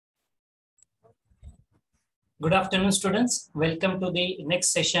Good afternoon, students. Welcome to the next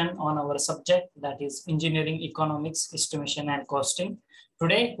session on our subject, that is engineering economics, estimation and costing.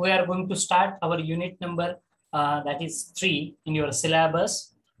 Today, we are going to start our unit number that is 3 in your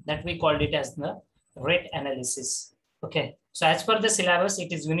syllabus, that we called it as the rate analysis. Okay, so as per the syllabus,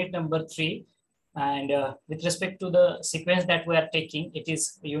 it is unit number 3. And with respect to the sequence that we are taking, it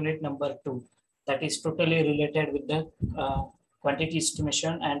is unit number 2, that is totally related with the quantity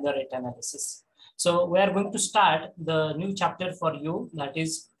estimation and the rate analysis. So we are going to start the new chapter for you, that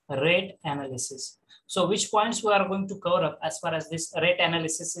is rate analysis. So which points we are going to cover up as far as this rate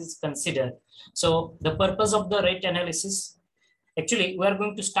analysis is considered. So the purpose of the rate analysis, actually we are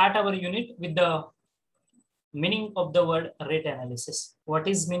going to start our unit with the meaning of the word rate analysis. What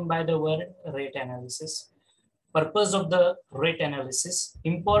is meant by the word rate analysis? Purpose of the rate analysis,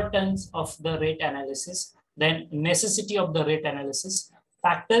 importance of the rate analysis, then necessity of the rate analysis,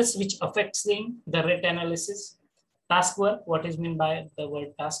 factors which affects the rate analysis, task work, what is meant by the word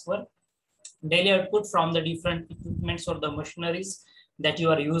task work, daily output from the different equipments or the machineries that you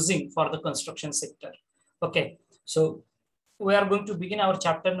are using for the construction sector. Okay, so we are going to begin our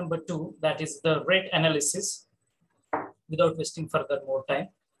chapter number 2, that is the rate analysis, without wasting further more time.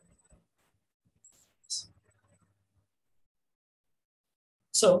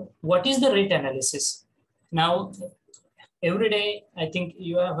 So what is the rate analysis? Now, every day, I think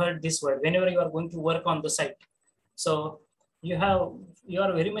you have heard this word whenever you are going to work on the site. So you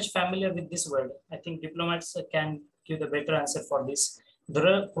are very much familiar with this word. I think diplomats can give the better answer for this.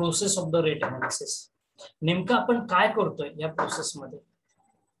 The process of the rate analysis. नेमकं आपण काय करतोय या process मध्ये?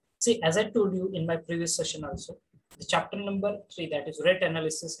 See, as I told you in my previous session also, the chapter number 3, that is rate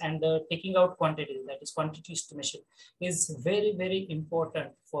analysis and the taking out quantity, that is quantity estimation, is very, very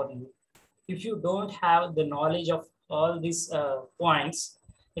important for you. If you don't have the knowledge of all these points,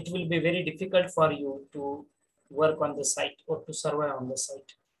 it will be very difficult for you to work on the site or to survive on the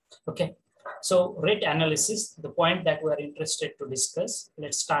site. Okay, so rate analysis, the point that we are interested to discuss.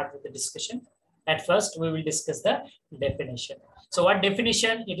 Let's start with the discussion. At first, we will discuss the definition. So what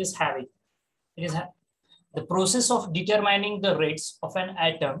definition it is having? It is the process of determining the rates of an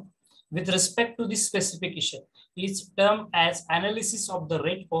item with respect to the specification is termed as analysis of the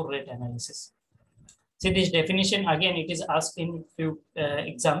rate or rate analysis. See, this definition, again, it is asked in few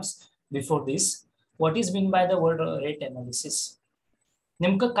exams before this. What is meant by the word rate analysis?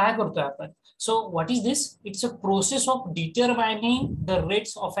 नेमकं काय करतोय आपण? So what is this? It's a process of determining the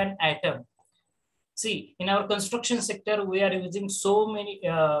rates of an item. See, in our construction sector, we are using so many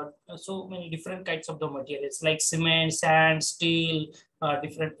different kinds of the materials like cement, sand, steel,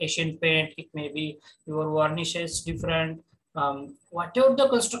 different Asian paint. It may be your varnishes, different. Whatever the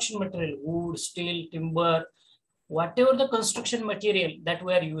construction material, wood, steel, timber, whatever the construction material that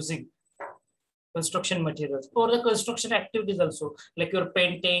we are using, construction materials or the construction activities also, like your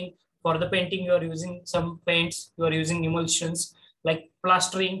painting. For the painting, you are using some paints, you are using emulsions. Like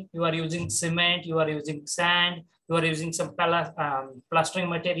plastering, you are using cement, you are using sand, you are using some plastering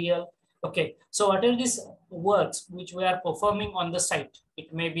material. Okay, so what are these works which we are performing on the site?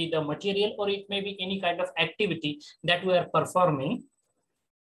 It may be the material or it may be any kind of activity that we are performing.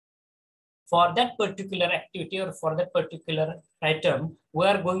 For that particular activity or for that particular item, we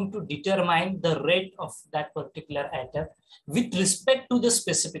are going to determine the rate of that particular item with respect to the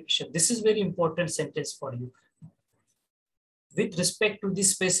specification. This is very important sentence for you. With respect to the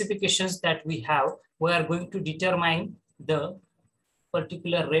specifications that we have, we are going to determine the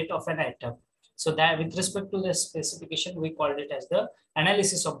particular rate of an item. So that with respect to the specification, we called it as the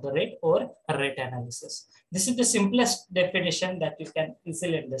analysis of the rate or rate analysis. This is the simplest definition that you can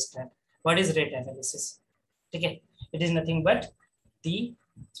easily understand. What is rate analysis? Okay, it is nothing but the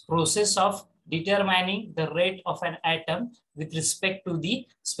process of determining the rate of an item with respect to the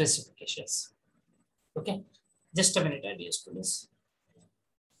specifications. Okay. Just a minute, dear students.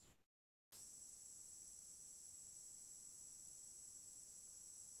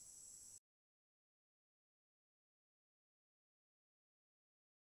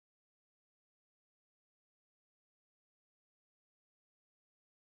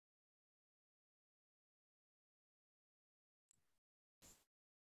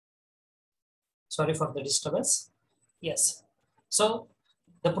 Sorry for the disturbance. Yes. So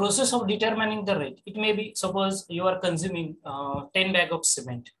the process of determining the rate, it may be, suppose you are consuming 10 bags of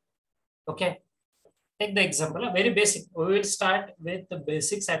cement. Okay. Take the example, very basic. We will start with the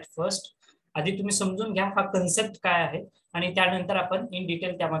basics at first. आधी तुम्ही समजून घ्या हा concept काय आहे आणि त्यानंतर आपण इन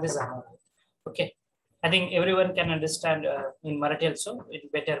डिटेल त्यामध्ये जाणार आहोत. Okay, I think everyone can understand in Marathi also in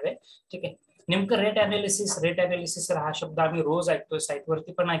better way. ठीक आहे. नेमकं रेट अनालिसिस हा शब्द आम्ही रोज ऐकतोय,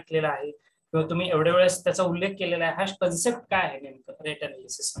 साईटवरती पण ऐकलेला आहे. किंवा तुम्ही एवढ्या वेळेस त्याचा उल्लेख केलेला आहे, हा कन्सेप्ट काय आहे नेमकं रेट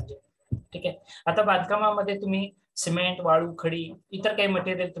अनालिसिस म्हणजे. ठीक आहे. आता बांधकामामध्ये तुम्ही सिमेंट, वाळू, खडी, इतर काही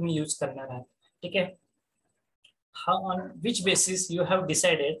मटेरियल तुम्ही यूज करणार आहात. ठीक आहे. How on which basis you have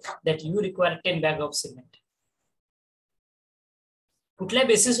decided that you require 10 bag of cement? कुठल्या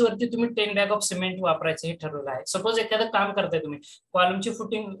बेसिसवरती तुम्ही 10 बॅग ऑफ सिमेंट वापरायचं हे ठरवलं आहे. सपोज एखादं काम करताय तुम्ही, कॉलमची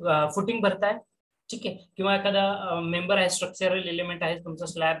फुटिंग भरताय, ठीक आहे, किंवा एखादा मेंबर आहे, स्ट्रक्चरल एलिमेंट आहे तुमचा,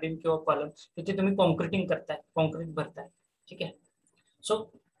 स्लॅब, बीम किंवा कॉलम, तिथे तुम्ही कॉन्क्रिटिंग करताय, कॉन्क्रीट भरताय. ठीक आहे. सो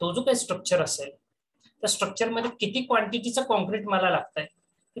तो जो काही स्ट्रक्चर असेल, त्या स्ट्रक्चरमध्ये किती क्वांटिटीचं कॉन्क्रीट मला लागतंय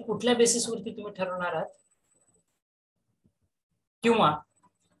ते कुठल्या बेसिसवरती तुम्ही ठरवणार आहात, किंवा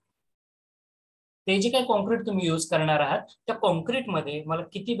ते जे काही कॉन्क्रीट तुम्ही यूज करणार आहात त्या कॉन्क्रीटमध्ये मला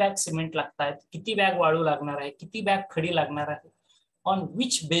किती बॅग सिमेंट लागतात, किती बॅग वाळू लागणार आहे, किती बॅग खडी लागणार आहे, on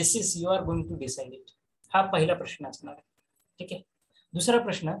which basis you are going to decide it. हा पहिला प्रश्न असणार आहे. ठीक आहे. दुसरा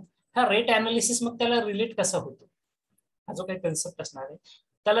प्रश्न, हा रेट अनालिसिस मग त्याला रिलेट कसा होतो, हा जो काही कन्सेप्ट असणार आहे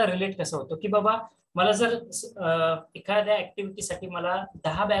त्याला रिलेट कसा होतो, की बाबा मला जर एखाद्या ऍक्टिव्हिटीसाठी मला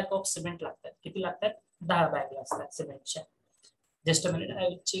 10 बॅग ऑफ सिमेंट लागतात. किती लागतात? 10 बॅग लागतात सिमेंटच्या. Just a minute, I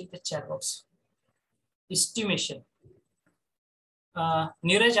will check the chat box. Estimation.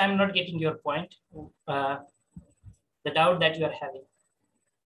 Neeraj, I'm not getting your point. The doubt that you are having.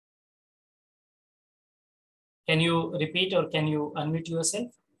 Can you repeat or can you unmute yourself,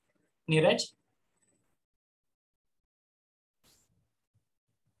 Neeraj?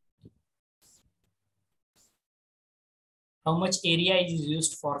 How much area is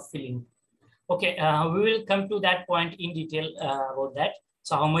used for filling? Okay, we will come to that point in detail about that.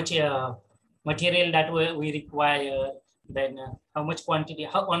 So how much material that we require, then how much quantity,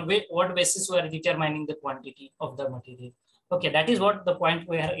 on what basis we are determining the quantity of the material. Okay, that is what the point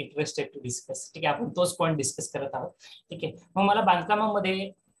we are interested to discuss. ठीक आहे, आपण तोच point discuss करत आहोत. ठीक आहे. मग मला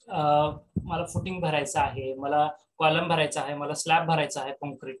बांधकामामध्ये मला फुटिंग भरायचं आहे, मला कॉलम भरायचा आहे, मला स्लॅब भरायचा आहे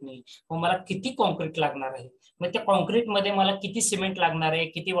कॉन्क्रीटनी, मग मला किती कॉन्क्रीट लागणार आहे, मग त्या कॉन्क्रीटमध्ये मला किती सिमेंट लागणार आहे,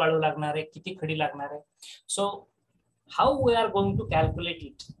 किती वाळू लागणार आहे, किती खडी लागणार आहे. सो how we are going to calculate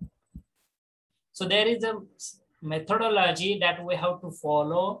it. So there is a methodology that we have to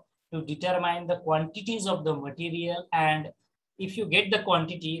follow to determine the quantities of the material, and if you get the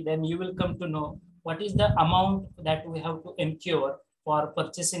quantity, then you will come to know what is the amount that we have to incur for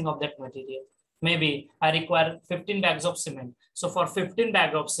purchasing of that material. Maybe I require 15 bags of cement. So for 15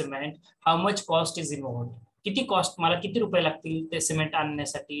 bags of cement, how much cost is involved? किती cost, मला किती रुपये लागतील ते cement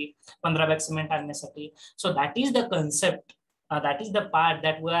आणण्यासाठी, 15 bag cement आणण्यासाठी. So that is the concept. That is the part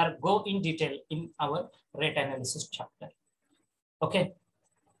that we are go in detail in our rate analysis chapter. Okay.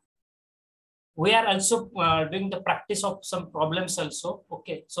 We are also doing the practice of some problems also.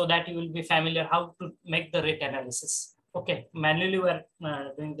 Okay. So that you will be familiar how to make the rate analysis. Okay. Manually we are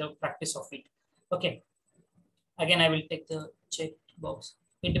doing the practice of it. Okay. Again, I will take the check box.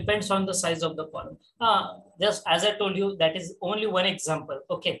 It depends on the size of the column. Just as I told you, that is only one example.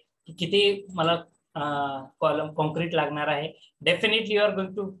 Okay. किती मला column concrete लागणार आहे. Definitely you are going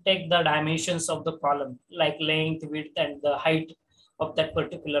to take the dimensions of the column, like length, width, and the height of that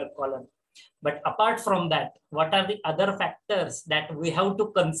particular column. But apart from that, what are the other factors that we have to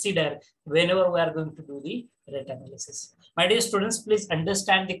consider whenever we are going to do the rate analysis? My dear students, please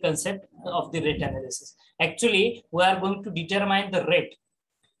understand the concept of the rate analysis. Actually, we are going to determine the rate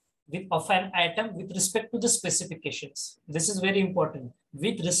of an item with respect to the specifications. This is very important.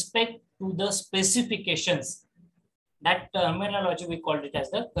 With respect to the specifications, that terminology we called it as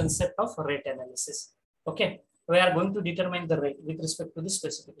the concept of rate analysis. Okay, we are going to determine the rate with respect to the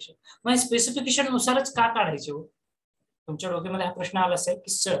specification. Mug specification नुसारच का काढायचे हो? तुमच्या डोक्यामध्ये हा प्रश्न आला असेल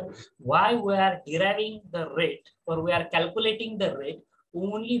की sir, why we are deriving the rate or we are calculating the rate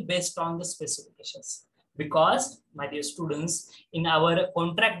only based on the specifications? Because, my dear students, in our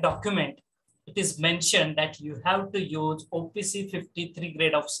contract document, it is mentioned that you have to use OPC 53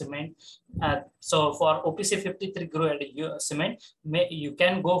 grade of cement. So for OPC 53 grade cement, you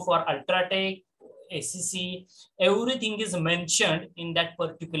can go for Ultratech, ACC, everything is mentioned in that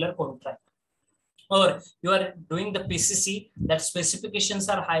particular contract. Or you are doing the PCC, that specifications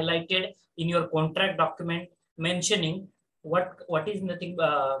are highlighted in your contract document, mentioning what is nothing,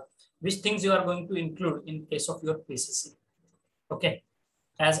 which things you are going to include in case of your PCC. Okay.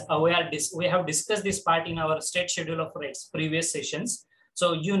 As we have discussed this part in our state schedule of rates previous sessions.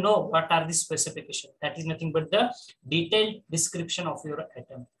 So you know what are the specifications. That is nothing but the detailed description of your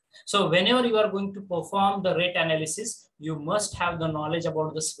item. So whenever you are going to perform the rate analysis, you must have the knowledge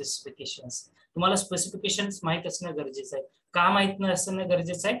about the specifications. तुम्हाला specifications माहित असणं गरजेचं आहे. का माहित असणं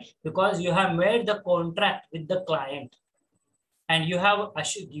गरजेचं आहे? Because you have made the contract with the client. and you have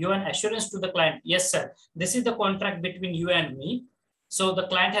given assurance to the client, yes sir, this is the contract between you and me. So the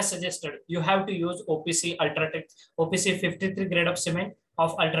client has suggested you have to use OPC Ultratech, OPC 53 grade of cement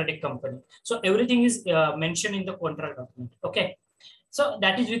of Ultratech company. So everything is mentioned in the contract document. Okay, so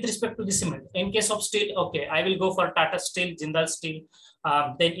that is with respect to the cement. In case of steel, okay, I will go for Tata Steel, Jindal Steel.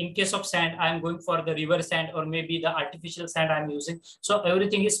 Then in case of sand, I am going for the river sand or maybe the artificial sand I am using. So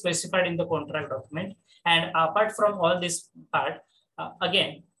everything is specified in the contract document. And apart from all this part,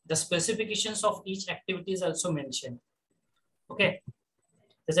 again, the specifications of each activity is also mentioned. Okay,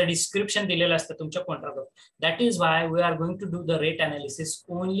 त्याचं description दिलेलं असतं तुमच्या कॉन्ट्रॅक्टवर. That is why we are going to do the rate analysis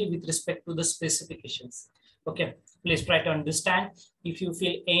only with respect to the specifications. Okay, please try to understand. If you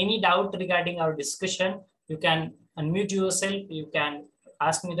feel any doubt regarding our discussion, you can unmute yourself, you can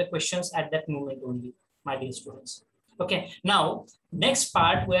ask me the questions at that moment only, my dear students. Okay, now next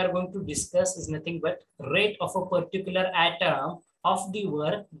part we are going to discuss is nothing but rate of a particular atom of the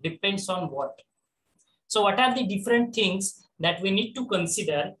work depends on what. So what are the different things that we need to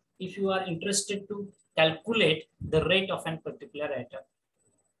consider if you are interested to calculate the rate of a particular atom?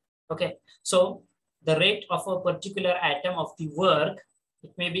 Okay, so the rate of a particular atom of the work,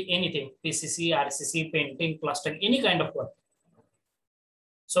 it may be anything, PCC, RCC, painting, plastering, any kind of work.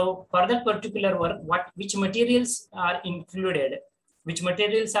 So for that particular work, which materials are included, which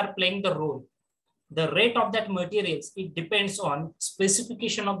materials are playing the role, the rate of that materials, it depends on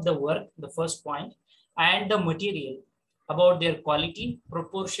specification of the work, the first point, and the material, about their quality,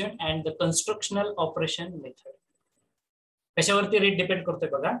 proportion, and the constructional operation method. कशावरती rate depend करतोय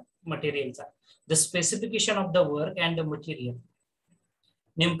बघा, मटेरियलचा. The specification of the work and the material,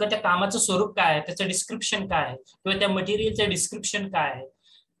 नेमकं त्या कामाचं स्वरूप काय आहे, त्याचं डिस्क्रिप्शन काय आहे, किंवा त्या मटेरियलचं डिस्क्रिप्शन काय आहे.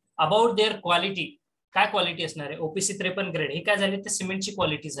 अबाउट देअर क्वालिटी, काय क्वालिटी असणार आहे. OPC 53 ग्रेड हे काय झाले, तर सिमेंटची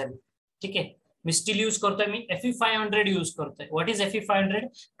क्वालिटी झाली. ठीक आहे, मी स्टील यूज करतोय, मी Fe500 यूज करतोय. व्हॉट इज Fe500,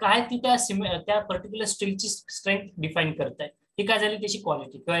 काय ती त्या पर्टिक्युलर स्टीलची स्ट्रेंथ डिफाईन करताय. ही काय झाली त्याची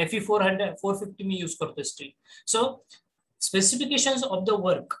क्वालिटी. किंवा Fe450 मी यूज करतोय steel. So specifications of the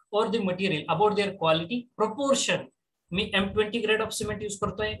work or the material about their quality, proportion, me M20 grade of cement use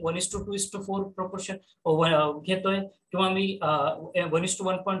करतोय, 1:2:4 प्रोपोर्शन घेतोय, किंवा मी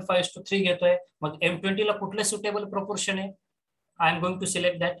 1:1.5:3 घेतोय. मग M20 ला कुठलं सुटेबल प्रोपोर्शन आहे, I am going to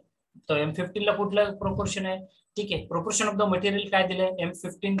select that. तर M15 ला कुठलं proportion आहे. ठीक आहे, प्रोपोर्शन ऑफ द मटेरियल काय दिलंय,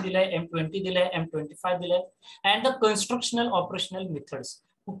 M15 दिलंय, M20 दिलंय, M25 दिलंय. And the constructional operational methods,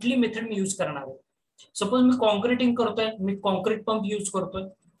 कुठली मेथड मी यूज करणार आहे. सपोज मी कॉन्क्रीटिंग करतोय, मी कॉन्क्रीट पंप यूज करतोय.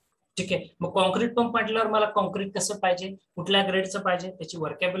 ठीक आहे, मग कॉन्क्रीट पंप म्हटल्यावर मला कॉन्क्रीट कसं पाहिजे, कुठल्या ग्रेडचं पाहिजे, त्याची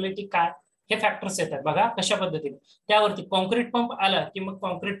वर्केबिलिटी काय, हे फॅक्टर्स येतात बघा कशा पद्धतीने. त्यावरती कॉन्क्रीट पंप आला की मग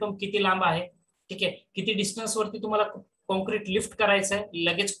कॉन्क्रीट पंप किती लांब आहे, ठीक आहे, किती डिस्टन्स वरती तुम्हाला कॉन्क्रीट लिफ्ट करायचं आहे,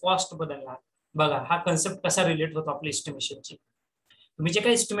 लगेच कॉस्ट बदलणार. बघा हा कन्सेप्ट कसा रिलेट होतो आपल्या एस्टिमेशनची. तुम्ही जे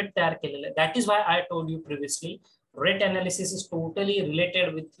काही एस्टिमेट तयार केलेलं आहे, that is why I told you previously, rate analysis is totally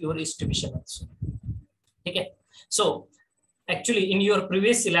related with your estimation also. ठीक आहे, सो actually in your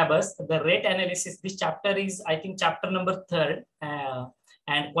previous syllabus the rate analysis, this chapter is I think chapter number 3rd,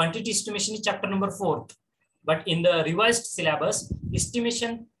 and quantity estimation is chapter number 4th, but in the revised syllabus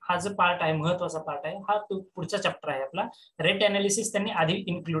estimation हा जो part आहे, महत्वाचा part आहे, हा तो पुढचा chapter आहे आपला. रेट अनालिसिस त्यांनी आधी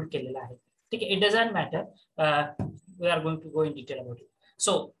इन्क्लूड केलेला आहे. ठीक आहे, it doesn't matter, we are going to go in detail about it.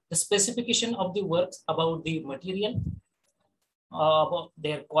 So the specification of the works about the material, about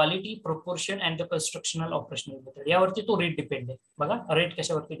their quality, proportion, and the constructional operational method, यावरती तो rate depend आहे. बघा rate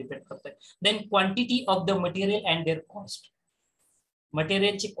कशावरती depend करतोय. Then quantity of the material and there cost,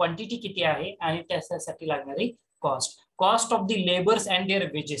 मटेरियलची quantity किती आहे आणि त्यासाठी लागणारी cost. Cost of the labours and there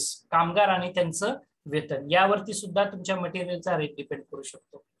wages, कामगार आणि त्यांचं वेतन, यावरती सुद्धा तुमच्या मटेरियलचा रेट डिपेंड करू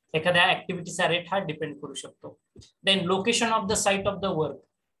शकतो. एखाद्या ऍक्टिव्हिटीचा रेट हा डिपेंड करू शकतो. Then location of the site of the work,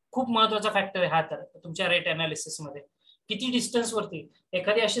 खूप महत्वाचा फॅक्टर आहे हा तर तुमच्या रेट अनालिसिस मध्ये. किती डिस्टन्स वरती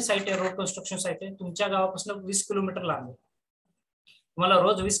एखादी अशी साईट आहे, रोड कन्स्ट्रक्शन साईट आहे, तुमच्या गावापासून 20 किलोमीटर लांब आहे, तुम्हाला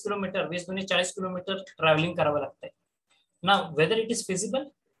रोज 20 किलोमीटर 20-40 किलोमीटर ट्रॅव्हलिंग करावं लागतंय. Now whether it is feasible,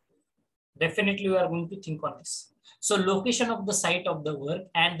 definitely we are going to think on this. So location of the site of the work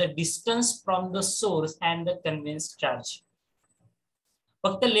and the distance from the source and the conveyance charge.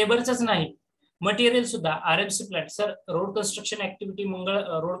 फक्त लेबरच नाही, material सुद्धा. RMC plant, sir road construction activity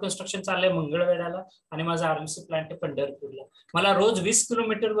road construction चाललंय मंगळवेढ्याला आणि माझा RMC plant आहे पंढरपूरला, मला रोज 20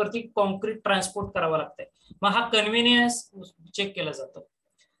 kilometre वरती कॉन्क्रीट ट्रान्सपोर्ट करावं लागतंय. मग हा कन्व्हिनियन्स चेक केला जातो.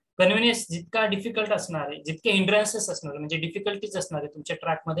 कन्व्हिनियन्स जितका डिफिकल्ट असणार आहे, जितके हिंड्रन्सेस असणार म्हणजे डिफिकल्टीज असणार आहे तुमच्या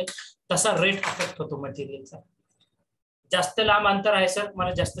ट्रॅकमध्ये, तसा रेट अफेक्ट होतो मटेरियलचा. जास्त लांब अंतर आहे सर,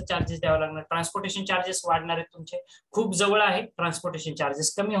 मला जास्त चार्जेस द्यावे लागणार, ट्रान्सपोर्टेशन चार्जेस वाढणार आहेत तुमचे. खूप जवळ आहे, ट्रान्सपोर्टेशन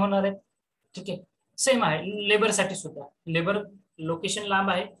चार्जेस कमी होणार आहेत. ठीक आहे, सेम आहे लेबर साठी सुद्धा. लेबर लोकेशन लांब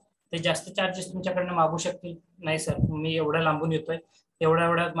आहे ते जास्त चार्जेस तुमच्याकडनं मागू शकतील. नाही सर, मी एवढ्या लांबून येतोय,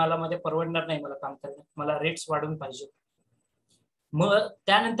 एवढ्या मला मध्ये परवडणार नाही मला काम करणं, मला रेट्स वाढून पाहिजे. मग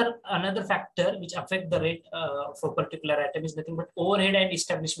त्यानंतर another factor which affect the rate for particular item is nothing but overhead and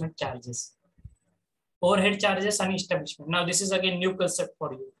establishment charges. Overhead charges आणि establishment. Now this is again new concept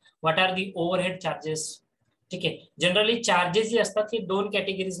for you. What are the overhead charges? ठीक आहे, generally charges जे असतात हे दोन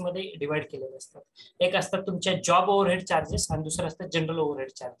categories मध्ये divide केलेले असतात. एक असतात तुमच्या जॉब ओव्हरहेड चार्जेस आणि दुसरं असतात जनरल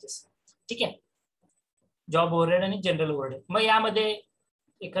ओव्हरहेड चार्जेस. ठीक आहे, जॉब ओव्हरहेड आणि जनरल ओव्हरहेड. मग यामध्ये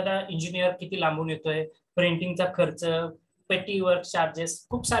एखादा इंजिनियर किती लांबून येतोय, प्रिंटिंगचा खर्च, पेटी वर्क चार्जेस,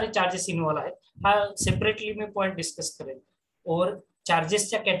 खूप सारे चार्जेस इन्व्हॉल्व आहेत. हा सेपरेटली मी पॉईंट डिस्कस करेन. ओव्हर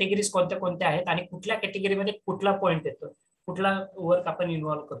चार्जेसच्या कॅटेगरीज कोणत्या कोणत्या आहेत आणि कुठल्या कॅटेगरीमध्ये कुठला पॉईंट येतो, कुठला वर्क आपण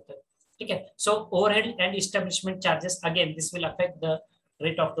इन्व्हॉल्व करतोय. ठीक आहे, सो overhead and establishment charges, again this will affect the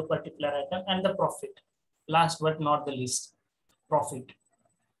rate of the particular item and the profit. Last but not the least, profit.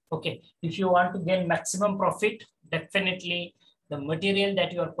 Okay, if you want to gain maximum profit, definitely the material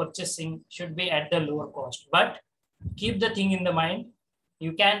that you are purchasing should be at the lower cost. But keep the thing in the mind,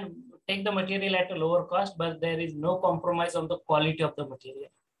 you can take the material at a lower cost, but there is no compromise on the quality of the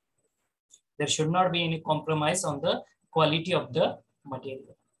material. There should not be any compromise on the quality of the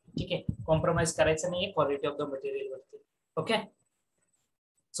material. ठीक आहे, compromise करायचं नाही quality of the material वरती. Okay,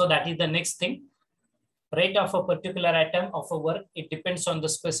 so that is the next thing. Rate of a particular item of a work, it depends on the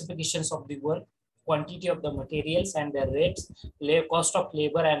specifications of the work, quantity of the materials and their rates, cost of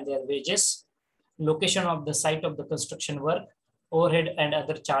labor and their wages, location of the site of the construction work, overhead and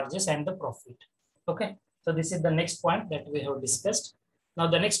other charges, and the profit. Okay, so this is the next point that we have discussed. Now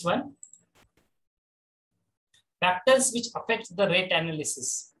the next one, factors which affect the rate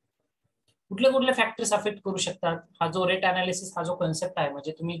analysis. कुठले कुठले factors affect करू शकतात? हा जो rate analysis हा जो concept आहे,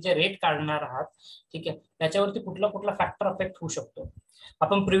 म्हणजे तुम्ही जे रेट काढणार आहात, ठीक आहे, त्याच्यावरती कुठला कुठला फॅक्टर अफेक्ट होऊ शकतो.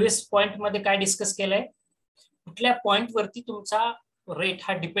 आपण प्रिव्हियस पॉइंट मध्ये काय डिस्कस केलंय, कुठल्या पॉइंट वरती तुमचा रेट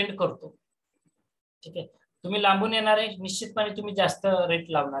हा डिपेंड करतो. ठीक आहे, तुम्ही लांबून येणार आहे, निश्चितपणे तुम्ही जास्त रेट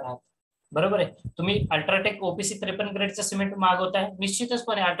लावणार आहात. बरोबर आहे. तुम्ही अल्ट्राटेक ओपीसी 53 ग्रेडचं सिमेंट मागवताय,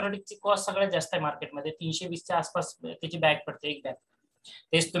 निश्चितचपणे अल्ट्राटेकची कॉस्ट सगळ्यात जास्त आहे मार्केटमध्ये, 320च्या आसपास त्याची बॅग पडते, एक बॅग.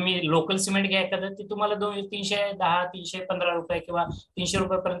 तेच तुम्ही लोकल सिमेंट घ्या एखादं, ते तुम्हाला 310, 315 रुपये किंवा 300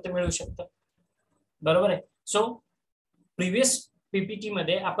 रुपयापर्यंत मिळू शकतं. बरोबर आहे. सो प्रिव्हियस पीपीटी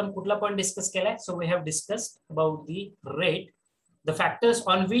मध्ये आपण कुठला पॉईंट डिस्कस केलाय? So we have discussed about the rate, the factors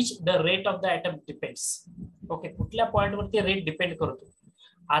on which the rate of the item depends. Okay, कुठल्या पॉईंट वरती रेट डिपेंड करतो.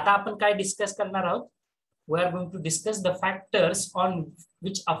 आता आपण काय डिस्कस करणार आहोत? We are going to discuss the factors on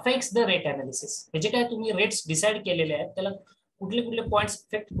which affects the rate analysis. हे जे काय तुम्ही रेट्स डिसाइड केलेले आहेत त्याला कुठले कुठले पॉइंट्स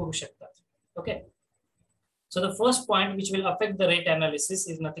अफेक्ट करू शकतात. Okay, so the first point which will affect the rate analysis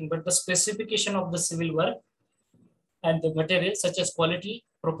is nothing but the specification of the civil work and the material, such as quality,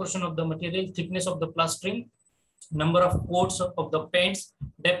 proportion of the material, thickness of the plastering, number of coats of the paints,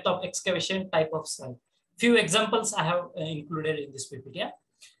 depth of excavation, type of soil. Few examples I have included in this PPT.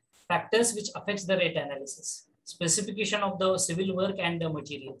 Factors which affects the rate analysis: specification of the civil work and the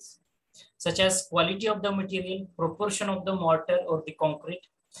materials, such as quality of the material, proportion of the mortar or the concrete,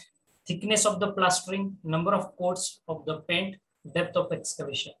 thickness of the plastering, number of coats of the paint, depth of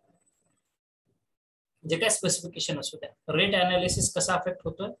excavation. जे काय specification असू द्या, rate analysis कसा affect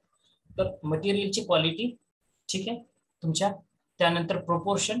होतोय? तर मटेरियलची quality, ठीक आहे तुमच्या, त्यानंतर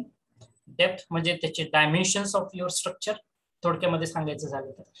प्रोपोर्शन, डेप्थ म्हणजे त्याचे डायमेन्शन्स ऑफ युअर स्ट्रक्चर, थोडक्यामध्ये सांगायचं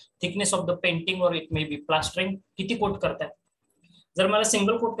झालं तर, थिकनेस ऑफ द पेंटिंग और इट मे बी प्लास्टरिंग, किती कोट करताय. जर मला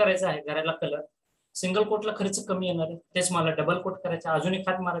सिंगल कोट करायचं आहे घराला कलर, सिंगल कोटला खर्च कमी येणार आहे. तेच मला डबल कोट करायचं, अजून एक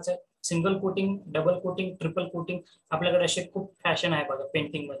हात मारायचा, single coating, double coating, triple coating, आपल्याकडे असे खूप फॅशन आहे बघा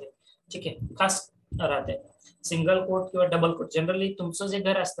पेंटिंग मध्ये. ठीक आहे, खास राहते सिंगल कोट किंवा डबल कोट. जनरली तुमचं जे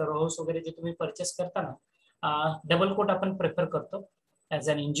घर असतं, रो हाऊस वगैरे जे तुम्ही परचेस करता ना, डबल कोट आपण प्रेफर करतो ऍज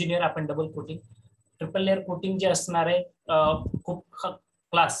अन इंजिनियर. आपण double coating, triple layer coating जे असणार आहे, खूप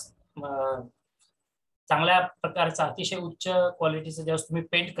क्लास, चांगल्या प्रकारचा, अतिशय उच्च क्वालिटीचं ज्यावेळेस तुम्ही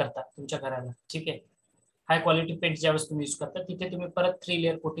पेंट करता तुमच्या घराला, ठीक आहे, हाय क्वालिटी पेंट ज्यावेळेस तुम्ही युज करता, तिथे तुम्ही परत 3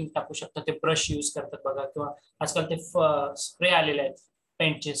 लेअर कोटिंग टाकू शकता. ते ब्रश युज करतात बघा, किंवा आजकाल ते स्प्रे आलेले आहेत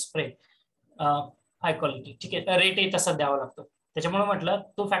पेंटचे स्प्रे, हाय क्वालिटी. ठीक आहे, रेटही तसा द्यावा लागतो. त्याच्यामुळे म्हटलं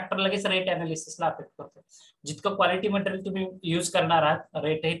तो फॅक्टर लगेच रेट अनालिसिसला अफेक्ट करतो. जितकं क्वालिटी मटेरियल तुम्ही युज करणार आहात,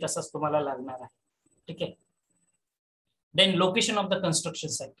 रेटही तसंच तुम्हाला लागणार आहे. ठीक आहे. Then location of the construction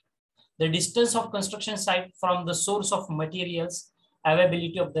site, the distance of construction site from the source of materials,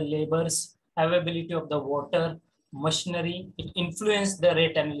 availability of the labors, availability of the water, machinery, it influence the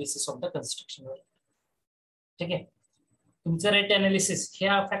rate analysis of the construction work. ठीक आहे, तुमचं rate analysis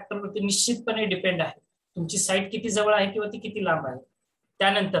ह्या फॅक्टरवरती निश्चितपणे depend आहे. तुमची site किती जवळ आहे किंवा ती किती लांब आहे.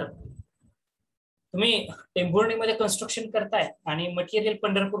 त्यानंतर तुम्ही टेंभुर्णीमध्ये कन्स्ट्रक्शन करताय आणि मटेरियल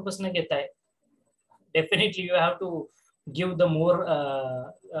पंढरपूर पासून घेताय, definitely you have to give the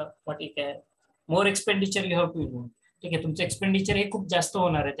more expenditure you have to involve. ठीक आहे, तुमचं एक्सपेंडिचर हे खूप जास्त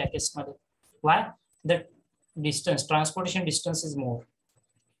होणार आहे त्या केसमध्ये. वाय? The distance, transportation distance is more.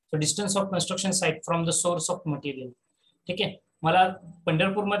 So distance of construction site from the source of material. ठीक आहे, मला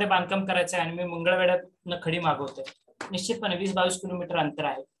पंढरपूरमध्ये बांधकाम करायचं आहे आणि मी मंगळवेढ्यातनं खडी मागवतोय, निश्चितपणे 20-22 किलोमीटर अंतर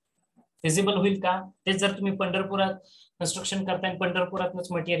आहे. फिजिबल होईल का? तेच जर तुम्ही पंढरपुरात कन्स्ट्रक्शन करताय आणि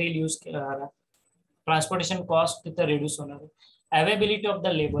पंढरपुरातच मटेरियल यूज केलं, ट्रान्सपोर्टेशन कॉस्ट तिथं रिड्यूस होणार आहे. अवेबिलिटी ऑफ द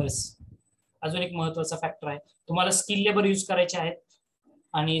लेबर्स अजून एक महत्वाचा फॅक्टर आहे. तुम्हाला स्किल लेबर यूज करायचे आहेत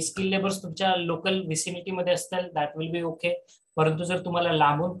आणि स्किल लेबर्स तुमच्या लोकल विसिनिटी मध्ये असतील, दॅट विल बी ओके. परंतु जर तुम्हाला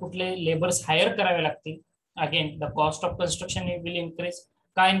लांबून कुठले लेबर्स हायर करावे लागतील, again the cost of construction will increase.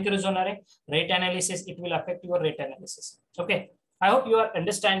 का इन्क्रीज होणार आहे? Rate analysis, it will affect your rate analysis. Okay, I hope you are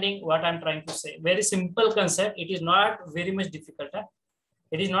understanding what I'm trying to say. Very simple concept. It is not very much difficult.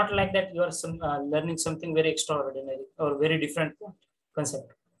 It is not like that you are learning something very extraordinary or very different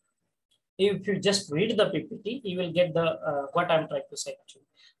concept. If you just read the PPT, you will get the what I'm trying to say actually.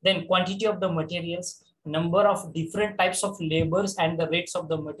 Then quantity of the materials, number of different types of labors, and the rates of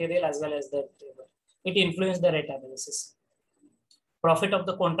the material as well as the labor. It influences the rate analysis. Profit of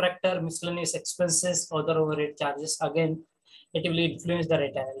the contractor, miscellaneous expenses, other overhead charges. Again, it will influence the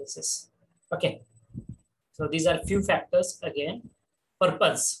rate analysis. Okay, so these are few factors. Again,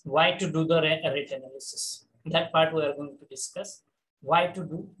 purpose, why to do the rate analysis, that part we are going to discuss. Why to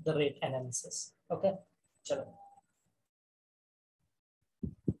do the rate analysis? Okay, chalo.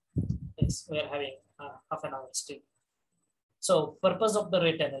 Yes, we are having half an hour still. So purpose of the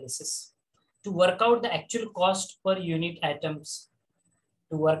rate analysis, to work out the actual cost per unit items,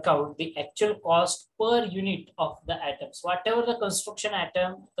 to work out the actual cost per unit of the items. Whatever the construction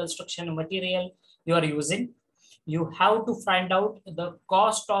item, construction material you are using, you have to find out the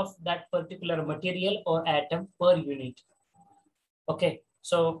cost of that particular material or atom per unit. Okay,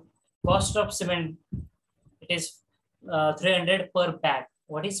 so cost of cement, it is 300 per bag.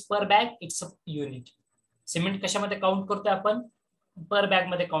 What is per bag? It's a unit. Cement कशामध्ये count करतोय आपण? पर bag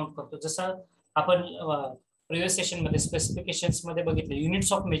मध्ये count करतो. जसं आपण previous session मध्ये specifications मध्ये बघितलं,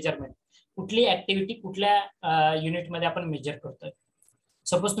 युनिट्स ऑफ मेजरमेंट, कुठली ऍक्टिव्हिटी कुठल्या युनिट मध्ये आपण मेजर करतोय.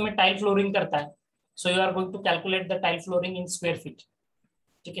 सपोज तुम्ही टाईल फ्लोरिंग करताय, so you are going to calculate the tile flooring in square feet.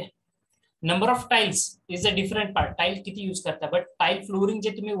 ठीक आहे, number of tiles is a different part. Tile किती यूज करता, बट टाईल फ्लोरिंग जे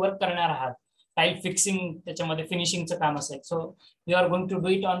तुम्ही वर्क करणार आहात, टाईल फिक्सिंग त्याच्यामध्ये फिनिशिंगचं काम असेल, so you are going to do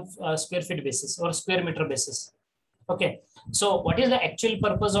it on square feet basis और square metre basis. Okay, so what is the actual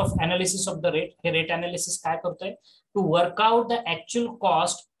purpose of analysis of the rate? Hey rate analysis काय करतोय? To work out the actual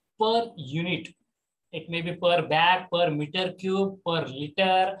cost per unit. It may be per bag, per meter cube, per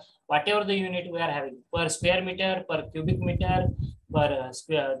liter, whatever the unit we are having, per square meter, per cubic meter, per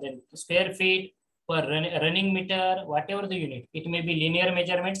square feet, per running meter, whatever the unit. It may be linear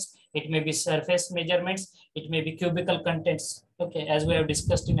measurements, it may be surface measurements, it may be cubical contents. Okay, as we have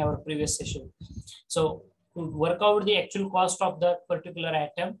discussed in our previous session. So to work out the actual cost of the particular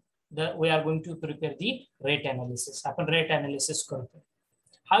item, we are going to prepare the rate analysis. Upon rate analysis करतो.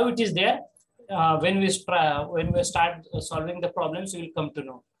 How it is there? When we start solving the problems, we will come to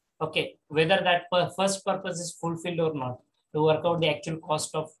know. Okay, whether that first purpose is fulfilled or not, to work out the actual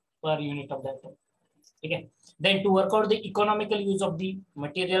cost of per unit of that item. Okay. Then to work out the economical use of the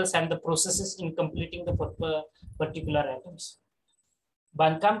materials and the processes in completing the particular items.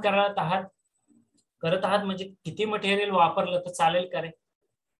 बांधकाम करत आहात म्हणजे किती material वापरलं तर चालेल का रे?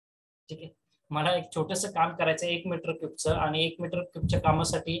 ठीक आहे, मला एक छोटस काम करायचं 1 मीटर क्यूबचं, आणि 1 मीटर क्यूबच्या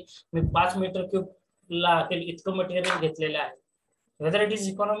कामासाठी मी 5 मीटर क्यूब लागेल इतकं मटेरियल घेतलेलं आहे. Whether it is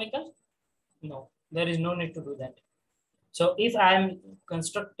economical? No, there is no need to do that. So if I am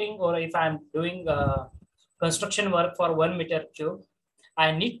constructing or if I am doing construction work for 1 meter cube,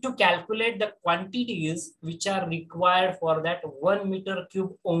 I need to calculate the quantities which are required for that 1 meter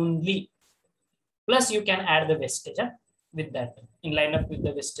cube only. Plus you can add the wastage with that in line up with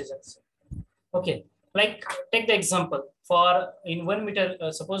the wastage also. Okay, like take the example for in 1 meter,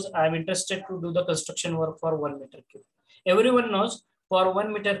 suppose I am interested to do the construction work for 1 meter cube. Everyone knows for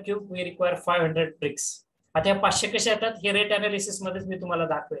 1 meter cube we require 500 bricks. आता या 500 कसे येतात हे rate analysis मध्येच मी तुम्हाला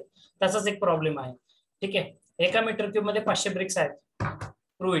दाखवेल. तसाच एक problem आहे. ठीक आहे, एका मीटर क्यूब मध्ये 500 ब्रिक्स आहेत.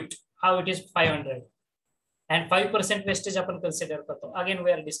 Prove it how it is 500 and 5% wastage आपण consider करतो. Again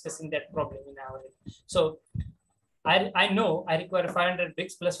we are discussing that problem in our head. So I know I require 500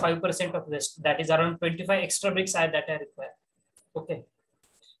 bricks plus 5% of waste, that is around 25 extra bricks that I require. Okay,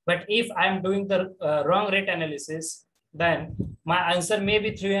 But if I'm doing the wrong rate analysis, then my answer may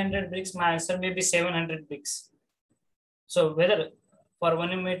be 300 bricks, my answer may be 700 bricks. So whether for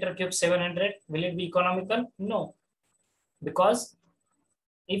 1 meter cube 700, will it be economical? No, because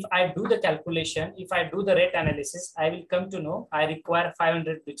if I do the calculation, if I do the rate analysis, I will come to know I require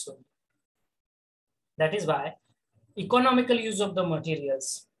 500 bricks only. That is why economical use of the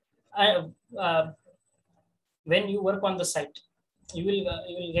materials. When you work on the site, you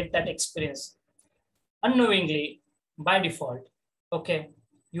will get that experience unknowingly by default. Okay,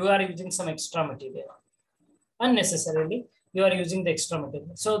 you are using some extra material unnecessarily. You are using the extra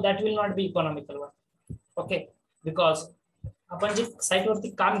material, so that will not be economical one. Okay, because आपण जे साईटवरती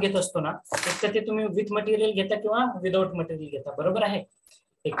काम घेत असतो ना, एक तर ते तुम्ही with material घेता किंवा विदाउट मटेरियल घेता, बरोबर आहे.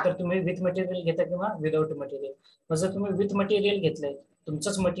 एक तर तुम्ही विथ मटेरियल घेता किंवा विदाउट मटेरियल. मग जर तुम्ही विथ मटेरियल घेतलंय,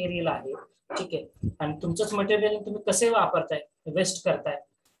 तुमचंच मटेरियल आहे, ठीक आहे, आणि तुमचंच मटेरियल तुम्ही कसे वापरताय, वेस्ट करताय,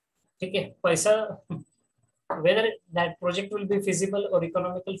 ठीक आहे, पैसा, whether that project will be feasible or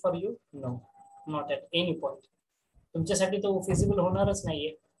economical for you, no, not at any point. तुमच्यासाठी तो फिजिबल होणारच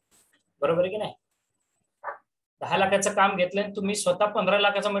नाहीये, बरोबर आहे की नाही. 10 लाखाचं काम घेतलंय, तुम्ही स्वतः 15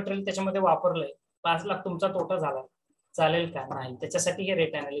 लाखाचं मटेरियल त्याच्यामध्ये वापरलंय, 5 लाख तुमचा तोटा झाला, चालेल का? नाही. त्याच्यासाठी हे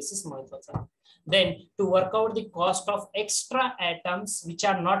रेट अनालिसिस महत्वाचं आहे. Then to work out the cost of extra items which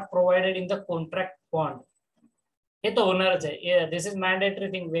are not provided in the contract bond. हे तर होणारच आहे. This is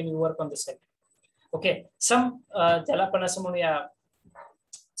mandatory thing when you work on the site. Okay, सम त्याला पण असं म्हणूया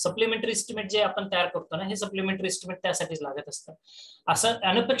सप्लिमेंटरी एस्टिमेट जे आपण तयार करतो ना, हे सप्लिमेंटरी एस्टिमेट त्यासाठीच लागत असतं. असं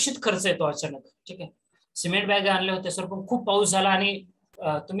अनपेक्षित खर्च येतो अचानक, ठीक आहे. सिमेंट बॅग आणले होते सर, पण खूप पाऊस झाला आणि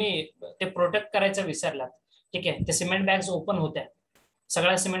तुम्ही ते प्रोटेक्ट करायचं विसरलात, ठीक आहे. ते सिमेंट बॅग्स ओपन होत्या,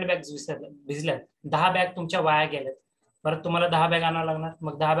 सगळ्या सिमेंट बॅग भिजल्यात, 10 बॅग तुमच्या वाया गेल्यात, परत तुम्हाला 10 बॅग आणावं लागणार.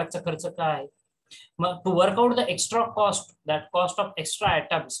 मग 10 बॅगचा खर्च काय आहे? To work out the extra cost, that cost of extra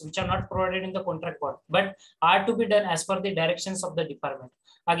items which are not provided in the contract bond but are to be done as per the directions of the department,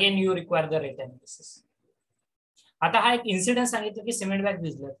 again you require the rate analysis. आता हा एक incident सांगितलं की cement bag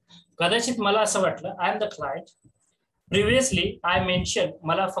भिजलं. कदाचित मला असं वाटलं, I am the client, previously I mention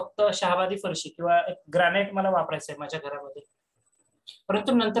मला फक्त शहाबादी फरशी किंवा ग्रॅनाइट मला वापरायचंय माझ्या घरामध्ये,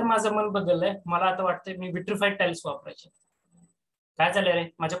 परंतु नंतर माझं मन बदललंय, मला आता वाटतंय मी विट्रिफाईड टाइल्स वापरायचे. काय झालं रे,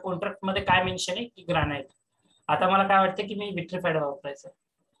 माझ्या कॉन्ट्रॅक्ट मध्ये काय मेन्शन आहे की ग्रॅनाइट, आता मला काय वाटतं की मी विट्रिफाईड वापरायचं.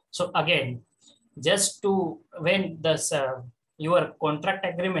 So again just to when the your contract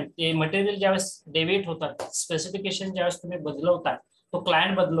agreement, ते मटेरियल ज्यावेळेस डेव्हिएट होतात, स्पेसिफिकेशन ज्यावेळेस तुम्ही बदलवतात, तो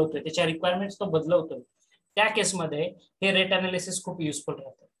क्लायंट बदलवतोय, त्याच्या रिक्वायरमेंट्स तो बदलवतोय, त्या केसमध्ये हे रेट अनालिसिस खूप युजफुल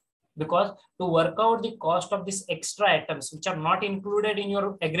राहतं. Because to work out the cost of this extra items which are not included in your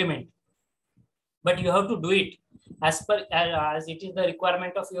agreement, but you have to do it as per as it is the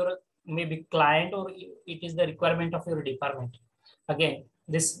requirement of your maybe client or it is the requirement of your department. Again,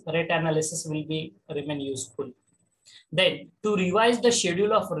 this rate analysis will be remain useful. Then to revise the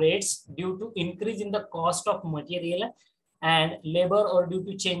schedule of rates due to increase in the cost of material and labor or due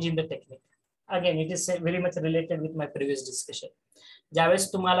to change in the technique. Again, it is very much related with my previous discussion.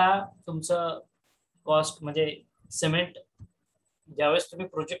 ज्यावेळेस तुम्हाला तुमचं cost म्हणजे cement, ज्यावेळेस तुम्ही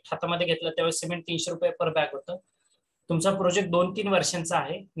project हातामध्ये घेतला त्यावेळेस cement 300 रुपये पर बॅग होतं. तुमचा प्रोजेक्ट 2-3 वर्षांचा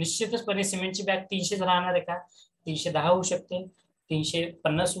आहे, निश्चितचपणे सिमेंटची बॅग 300 राहणार आहे का? 310 होऊ शकते,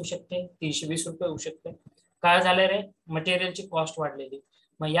 350 होऊ शकते, 320 रुपये होऊ शकते. काय झालंय रे, मटेरियलची कॉस्ट वाढलेली.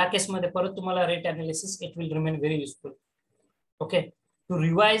 मग या केसमध्ये परत तुम्हाला rate analysis it will remain very useful. Okay, to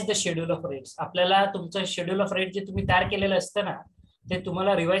revise the schedule of rates, आपल्याला तुमचं शेड्यूल ऑफ रेट जे तुम्ही तयार केलेलं असतं ना, ते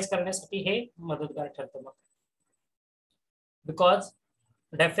तुम्हाला रिवाइज करण्यासाठी हे मदतगार ठरतं. मग because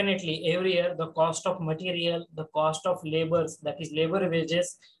definitely every year the cost of material, the cost of labors, that is labor wages,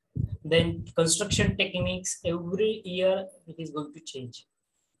 then construction techniques, every year it is going to change.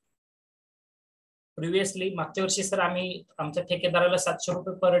 Previously मागच्या वर्षी सर आम्ही आमच्या ठेकेदाराला 700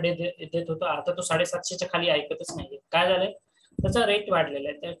 रुपये पर डे देत होतो, आता तो 750च्या खाली ऐकतच नाहीये. काय झालंय, त्याचा रेट वाढलेला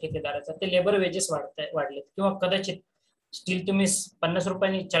आहे त्या ठेकेदाराचा, ते लेबर वेजेस वाढलेत, किंवा कदाचित स्टील तुम्ही 50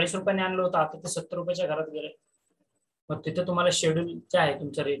 रुपयांनी 40 रुपयांनी आणलं होतं, आता ते 70 रुपयाच्या घरात गेले. मग तिथे तुम्हाला शेड्यूल जे आहे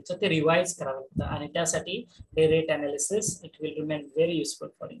तुमच्या रेटचं ते रिवाइज करावं लागतं, आणि त्यासाठी हे rate analysis it will remain very useful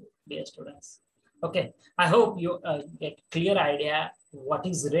for you dear students. Okay, I hope you get clear idea what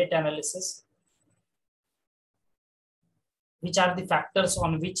is rate analysis, which are the factors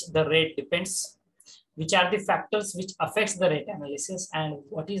on which the rate depends, which are the factors which affects the rate analysis,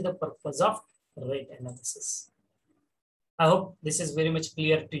 and what is the purpose of rate analysis. I hope this is very much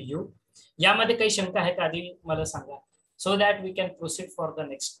clear to you. यामध्ये काही शंका आहे का आधी मला सांगा, so that we can proceed for the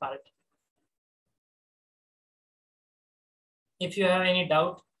next part. If you have any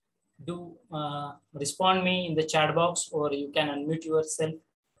doubt, do respond me in the chat box, or you can unmute yourself.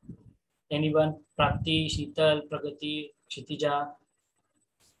 Anyone? प्राप्ती, शीतल, प्रगती, क्षितिजा,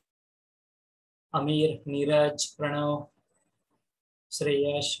 अमीर, नीरज, प्रणव,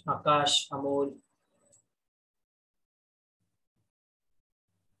 श्रेयश, आकाश, अमोल.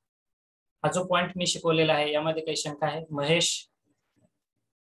 हा जो पॉइंट मी शिकवलेला आहे यामध्ये काही शंका आहे? Mahesh,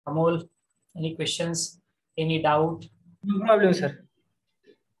 Amol, any questions, any doubt? No problem sir.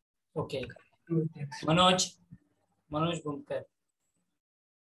 Okay. Manoj, Manoj गुंडकर,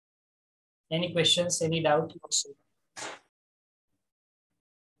 any questions, any doubt?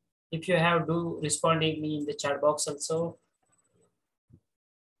 If you have, do respond me in the chat box also.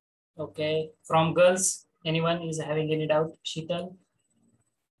 Okay, from girls, anyone is having any doubt? Sheetal,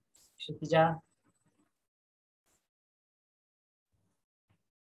 Kshitija?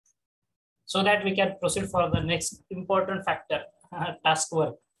 So that we can proceed for the next important factor, task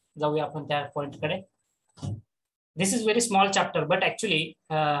work. जाऊया आपण त्या point कडे. This is very small chapter, but actually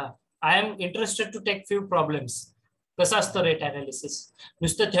I am interested to take few problems. कसं असतं rate analysis?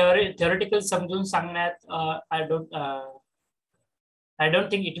 नुसतं theoretical समजून सांगण्यात I don't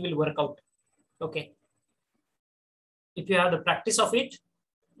think it will work out. Okay. If you have the practice of it,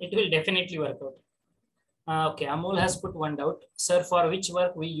 it will definitely work out. Okay, Amol has put one doubt. Sir, for which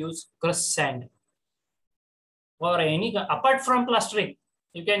work we use crushed sand? For any, apart from plastering,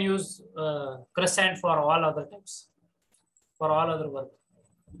 you can use crushed sand for all other types, for all other work.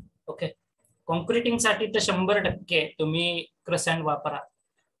 Okay. Concreting साठी तर 100% तुम्ही crush send वापरा.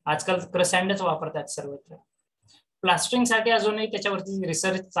 आजकाल crush सँडच वापरतात सर्वत्र. Plastering साठी अजूनही त्याच्यावरती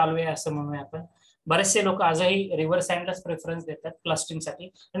रिसर्च चालू आहे असं म्हणूया आपण. बरेचसे लोक आजही रिव्हर सँडलाच प्रेफरन्स देतात प्लास्टरिंग साठी.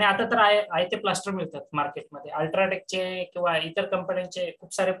 आणि आता तर आहे ते प्लास्टर मिळतात मार्केटमध्ये. अल्ट्राटेकचे किंवा इतर कंपन्यांचे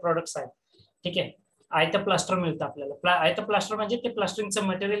खूप सारे प्रोडक्ट्स आहेत. ठीक आहे. आयतं प्लास्टर मिळतं आपल्याला. आयतं प्लास्टर म्हणजे ते प्लास्टरिंगचं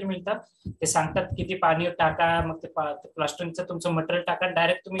मटेरियल मिळतं. ते सांगतात किती पाणी टाका, मग ते प्लास्टरिंगचं तुमचं मटेरियल टाका,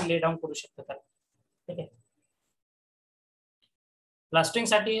 डायरेक्ट तुम्ही ले डाऊन करू शकता त्याला. ठीक आहे. प्लास्टरिंग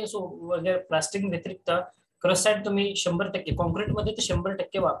साठी वगैरे प्लास्टरिंग व्यतिरिक्त क्रश सँड तुम्ही 100% कॉन्क्रीटमध्ये तर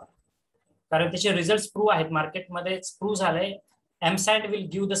 100% वापरा. कारण त्याचे रिझल्ट प्रूव्ह आहेत मार्केटमध्ये. प्रूव्ह झालंय. M send will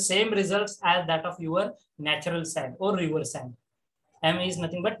give the same result as that of your natural send और river send. M is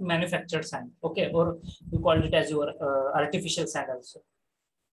nothing but manufactured sand, okay, or you call it as your artificial sand also,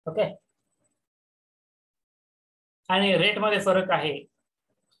 okay. आणि rate मध्ये फरक आहे.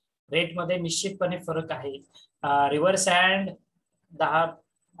 Rate मध्ये निश्चितपणे फरक आहे. River send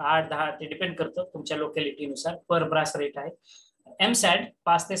 8-10 ते डिपेंड करतं तुमच्या लोकॅलिटीनुसार पर ब्रास रेट आहे. एम सँड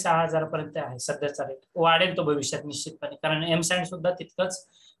 5 ते 6,000 पर्यंत आहे सध्याचा रेट. वाढेल तो भविष्यात निश्चितपणे, कारण एम सँड सुद्धा तितकंच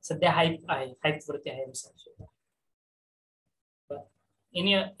सध्या हाईप आहे, हाईप वरती आहे एम सँड सुद्धा.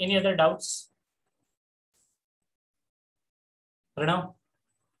 Any other doubts? Pranav,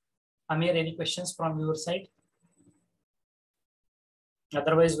 Amir, any questions from your side?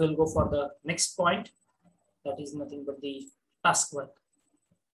 Otherwise, we'll go for the next point. That is nothing but the task work.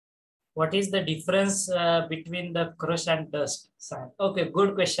 What is the difference between the crush and dust sand? Okay,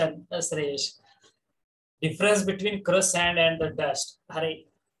 good question, Suresh. Difference between crush sand and the dust. अरे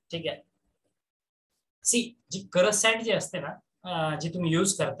ठीक आहे. See, जी crush sand जी असते ना, जी तुम्ही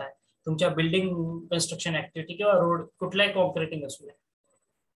use करताय तुमच्या building construction activity किंवा road कुठलाही कॉन्क्रिटिंग असू द्या,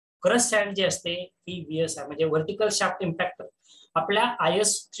 क्रश सँड जी असते ही VSI म्हणजे व्हर्टिकल शाफ्ट इम्पॅक्ट. आपल्या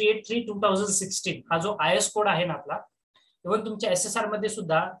IS 383/2016 हा जो IS कोड आहे ना आपला, इव्हन तुमच्या SSR मध्ये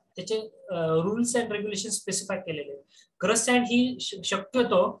सुद्धा त्याचे रूल्स अँड रेग्युलेशन स्पेसिफाय केलेले आहेत. क्रश सँड ही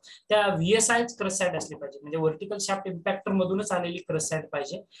शक्यतो त्या VSI क्रश सँड असली पाहिजे, म्हणजे व्हर्टिकल शाफ्ट इम्पॅक्टर मधूनच आलेली क्रश सँड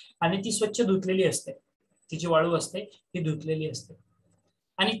पाहिजे आणि ती स्वच्छ धुतलेली असते. तिची वाळू असते ती धुतलेली असते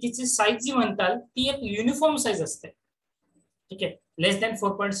आणि तिची साईज जी म्हणताल ती एक युनिफॉर्म साईज असते. ठीक आहे. लेस दॅन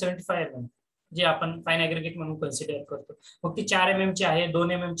 4.75 mm जे आपण फाईन ऍग्रिगेट म्हणून कन्सिडर करतो. मग ती 4 mm ची आहे,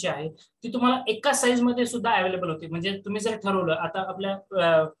 2 mm ची आहे, ती तुम्हाला एका साईज मध्ये सुद्धा अवेलेबल होती. म्हणजे तुम्ही जर ठरवलं, आता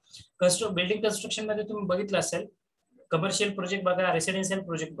आपल्या बिल्डिंग कन्स्ट्रक्शन मध्ये तुम्ही बघितलं असेल, कमर्शियल प्रोजेक्ट बघा, रेसिडेन्शियल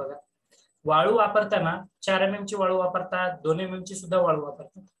प्रोजेक्ट बघा, वाळू वापरताना 4 mm ची वाळू वापरतात, 2 mm ची सुद्धा वाळू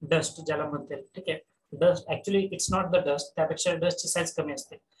वापरतात, डस्ट ज्याला म्हणते. ठीक आहे. Dust actually it's not the dust, त्यापेक्षा डस्टची साईज कमी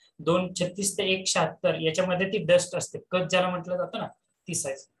असते. 236 ते 176 याच्यामध्ये ती डस्ट असते. कच ज्याला म्हटलं जातं ना, ती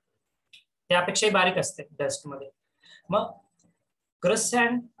साईज त्यापेक्षाही बारीक असते डस्ट मध्ये. मग क्रश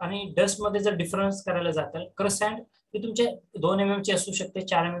सँड आणि डस्ट मध्ये जर डिफरन्स करायला जाताल, क्रश सँड ही तुमचे 2 mm ची असू शकते,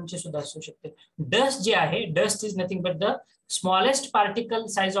 4 mm ची सुद्धा असू शकते. डस्ट जी आहे, dust is nothing but the smallest particle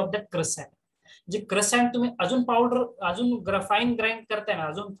size of that crush send. J crush send तुम्ही अजून पावडर, अजून फाईन ग्राइंड करताय ना,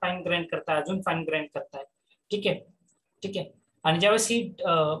 अजून फाईन ग्राइंड करताय, अजून फाईन ग्राइंड करताय. ठीक आहे. ठीक आहे. आणि ज्यावेळेस ही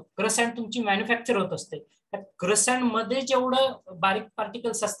क्रश सँड तुमची मॅन्युफॅक्चर होत असते, त्या क्रश सँड मध्ये जेवढं बारीक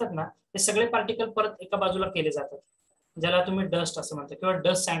पार्टिकल्स असतात ना, ते सगळे पार्टिकल परत एका बाजूला केले जातात, ज्याला तुम्ही डस्ट असं म्हणता किंवा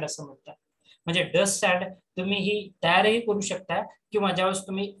डस्ट सँड असं म्हणता. म्हणजे डस्ट सँड तुम्ही ही तयारही करू शकता, किंवा ज्यावेळेस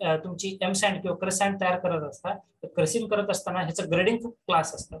तुम्ही तुमची एम सँड किंवा क्रश सँड तयार करत असता, क्रशिंग करत असताना ह्याचं ग्रेडिंग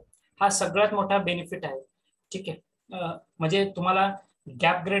क्लास असतं. हा सगळ्यात मोठा बेनिफिट आहे. ठीक आहे. म्हणजे तुम्हाला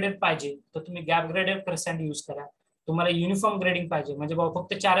गॅप ग्रेडेड पाहिजे तर तुम्ही gap graded crush send use करा. तुम्हाला युनिफॉर्म ग्रेडिंग पाहिजे म्हणजे बाबा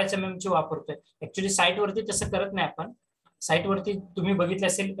फक्त 4 ची वापरतोय. ऍक्च्युली साईटवरती तसं करत नाही आपण. साईटवरती तुम्ही बघितलं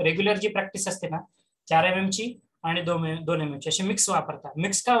असेल, रेग्युलर जी प्रॅक्टिस असते ना, 4 ची आणि 2 ची अशी मिक्स वापरता.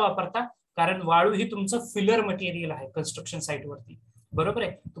 मिक्स का वापरता? कारण वाळू ही तुमचं फिलर मटेरियल आहे कन्स्ट्रक्शन साईटवरती. बरोबर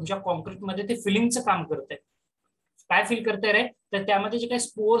आहे. तुमच्या कॉन्क्रीटमध्ये ते फिलिंगचं काम करतंय. काय फील करते रे? तर त्यामध्ये जे काही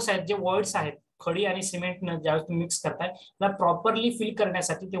स्पोर्स आहेत, जे वॉइड्स आहेत, खडी आणि सिमेंटनं ज्यावेळेस तुम्ही मिक्स करताय, त्याला प्रॉपरली फिल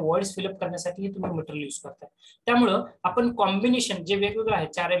करण्यासाठी, ते वॉइड्स फिलअप करण्यासाठी तुम्ही मटेरियल यूज करताय. त्यामुळं आपण कॉम्बिनेशन जे वेगवेगळं आहे,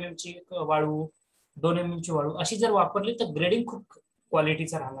 4 ची वाळू, 2 ची वाळू अशी जर वापरली तर ग्रेडिंग खूप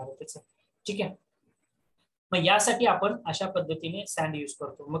क्वालिटीचं राहणार आहे त्याचं. ठीक आहे. मग यासाठी आपण अशा पद्धतीने सँड यूज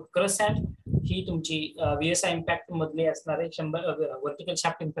करतो. मग क्रश सँड ही तुमची VSI इम्पॅक्ट मधली असणारे 100 व्हर्टिकल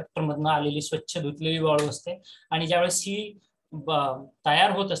शाफ्ट इम्पॅक्टर मधनं आलेली स्वच्छ धुतलेली वाळू असते. आणि ज्यावेळेस ही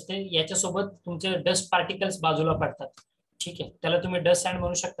तयार होत असते, याच्यासोबत तुमचे डस्ट पार्टिकल्स बाजूला पडतात. ठीक आहे. त्याला तुम्ही डस्ट सँड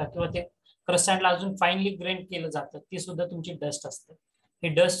म्हणू शकता, किंवा ते क्रश सँडला अजून फाईनली ग्रेंड केलं जातं, ती सुद्धा तुमची डस्ट असते. हे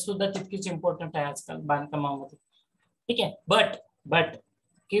डस्ट सुद्धा तितकीच इम्पॉर्टंट आहे आजकाल बांधकामामध्ये. ठीक आहे. But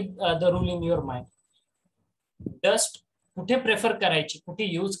keep the rule in your mind. Dust कुठे प्रेफर करायची, कुठे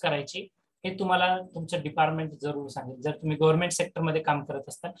यूज करायची, हे तुम्हाला तुमचं डिपार्टमेंट जरूर सांगेल. जर तुम्ही गव्हर्नमेंट सेक्टरमध्ये काम करत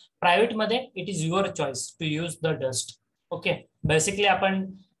असता, प्रायव्हेटमध्ये it is your choice to use the dust. Okay. Basically आपण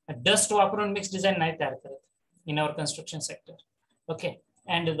डस्ट वापरून मिक्स डिझाईन नाही तयार करत इन अवर construction sector. Okay.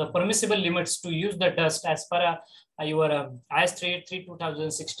 and the permissible limits to use the dust as per your IS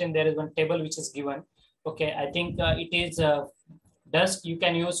 383/2016, there is one table which is given. Okay, I think it is dust you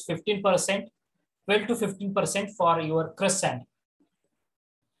can use 15%, 12 to 15% for your crush sand.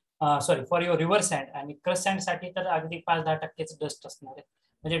 For your river send. आणि crush send साठी तर अगदी 5-10% dust असणार आहे.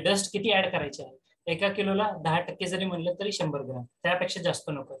 म्हणजे dust किती add करायची आहे? 1 किलोला 10% जरी म्हणलं तरी 100 ग्रॅम, त्यापेक्षा जास्त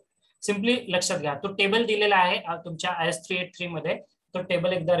नको. सिम्पली लक्षात घ्या, तो टेबल दिलेला आहे तुमच्या IS 383 मध्ये. तो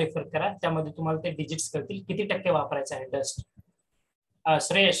टेबल एकदा रेफर करा, त्यामध्ये तुम्हाला ते डिजिट्स कळतील किती टक्के वापरायचं आहे dust.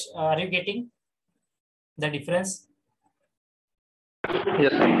 Shreyas, are you getting the difference?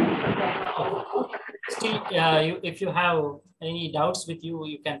 Yes, sir. Still, if you have any doubts with you,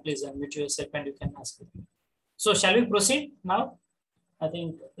 you can please unmute yourself and you can ask. So, shall we proceed now? I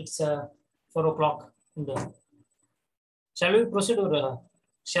think it's 4 o'clock in the. Shall we proceed, or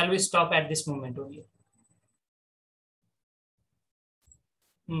shall we stop at this moment only?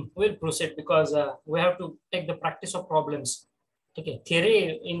 We'll proceed because we have to take the practice of problems. Okay, theory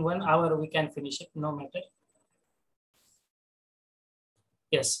in 1 hour we can finish it, no matter.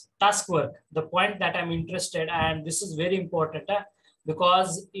 Yes, task work, the point that I'm interested, and this is very important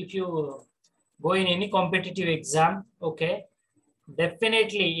because if you go in any competitive exam, okay,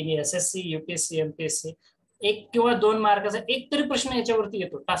 definitely in SSC, UPSC, MPSC 1 किंवा 2 मार्काचा एक तरी प्रश्न याच्यावरती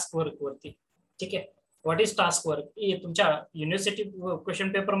येतो, task work वरती. ठीक आहे. What is task work? तुमच्या युनिव्हर्सिटी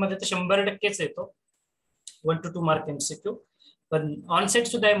क्वेश्चन पेपर मध्ये तर 100%च येतो, 1 to 2 मार्क MCQ. पण ऑनसेट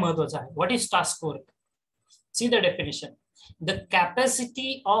सुद्धा हे महत्वाचं आहे. What is task work? See the definition. The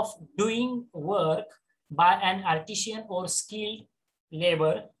capacity of doing work by an artisan or skilled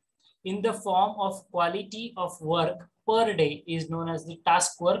labor in the form of quality of work per day is known as the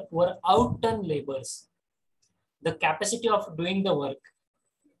task work or outdone labors. The capacity of doing the work,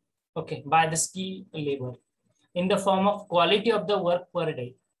 okay, by the skilled labor in the form of quality of the work per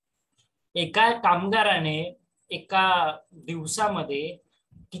day. एका कामगाराने एका दिवसामध्ये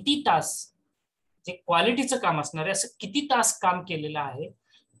किती तास जे क्वालिटीचं काम असणार आहे, असं किती तास काम केलेलं आहे,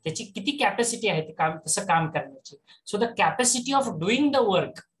 त्याची किती कॅपॅसिटी आहे ते काम तसं काम करण्याची. So the capacity of doing the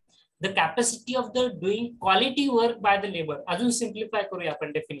work, the capacity of the doing quality work by the labour. अजून सिम्प्लिफाय करूया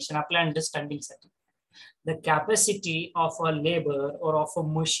आपण डेफिनेशन आपल्या अंडरस्टँडिंग साठी. The capacity of a labour और of a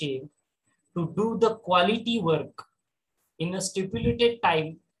machine to do the quality work in a stipulated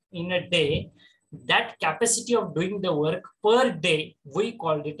time in a day, that capacity of doing the work per day, we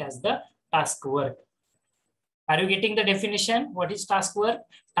called it as the task work. Are you getting the definition? What is task work?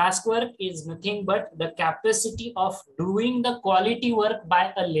 Task work is nothing but the capacity of doing the quality work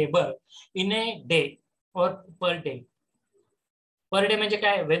by a labor in a day or per day. Per day म्हणजे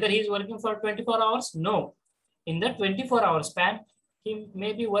काय? Whether he is working for 24 hours? No. In the 24 hour span, he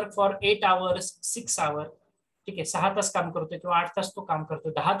may be work for 8 hours, 6 hours. ठीक आहे. 6 तास काम करतोय किंवा 8 तास तो काम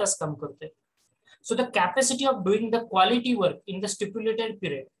करतोय, 10 तास काम करतोय. So the capacity of doing the quality work in the stipulated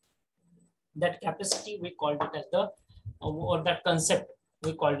period, that capacity we called it as the, or that concept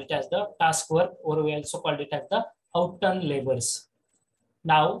we called it as the task work, or we also called it as the outdone labors.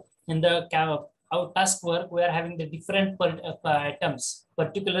 Now in the our task work, we are having the different items,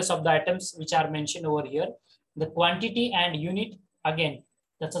 particulars of the items which are mentioned over here. The quantity and unit, again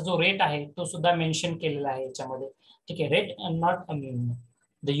त्याचा जो rate आहे तो सुद्धा mention केलेला आहे याच्यामध्ये. ठीक आहे, rate not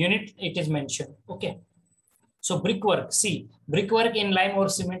the unit it is mentioned. Okay, so brickwork, see brickwork in lime or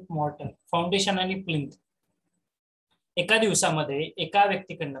cement mortar, foundation आणि plinth. एका दिवसामध्ये एका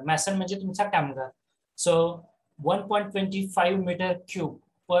व्यक्तीकडनं, मॅसन म्हणजे तुमचा कामगार, सो 1.25 मीटर क्यूब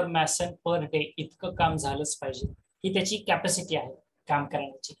पर मॅसन पर डे इतकं काम झालंच पाहिजे, ही त्याची कॅपॅसिटी आहे काम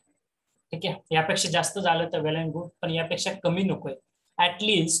करण्याची. ठीक आहे, यापेक्षा जास्त झालं तर वेल अँड गुड, पण यापेक्षा कमी नकोय.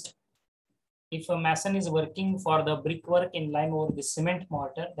 At least if a mason is working for the brickwork in lime or the cement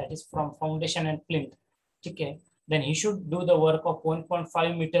mortar, that is from foundation and plinth, okay, then he should do the work of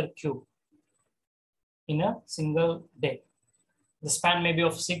 1.5 meter cube in a single day. The span may be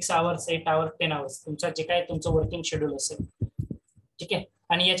of 6 hours, 8 hours, 10 hours, तुमचा जे काय तुमचं working schedule असेल. ठीक आहे,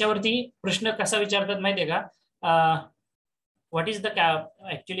 आणि याच्यावरती प्रश्न कसा विचारतात माहितीये का, what is the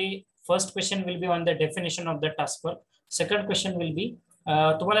actually first question will be on the definition of the task work, second question will be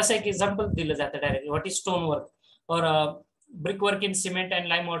तुम्हाला असं एक एक्झाम्पल दिलं जातं directly, what is stone work और brick work in cement and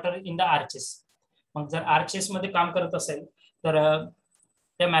lime water in the arches. मग जर arches मध्ये काम करत असेल तर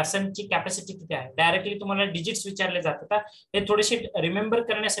त्या मॅसनची कॅपॅसिटी किती आहे, डायरेक्टली तुम्हाला डिजिट्स विचारले जातात. हे थोडेसे रिमेंबर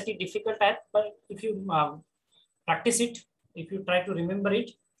करण्यासाठी डिफिकल्ट आहेत, पण if you practice it, if you try to remember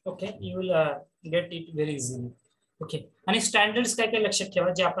it, okay, you will get it very easily. Okay, आणि स्टँडर्ड्स काय काय लक्षात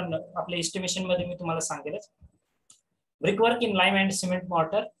ठेवा जे आपण आपल्या एस्टिमेशन मध्ये मी तुम्हाला सांगेलच. Brickwork in lime and cement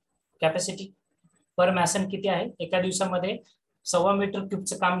mortar capacity पर मॅसन किती आहे, एका दिवसामध्ये 1.25 मीटर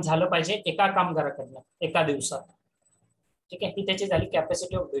क्यूबचं काम झालं पाहिजे एका कामगाराकडनं एका दिवसात. ठीक आहे, ही त्याची झाली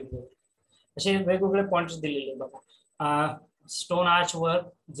कॅपॅसिटी ऑफ बिल्डिंग. असे वेगवेगळे पॉइंट्स दिलेले बघा. Stone arch work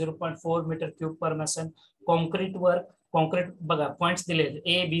 0.4 metre cube पर मॅसन. कॉन्क्रीट वर्क, कॉन्क्रीट बघा पॉइंट्स दिले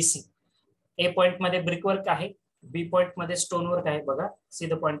A B C. A point मध्ये ब्रिकवर्क आहे, बी पॉइंट मध्ये स्टोन वर्क आहे. बघा, see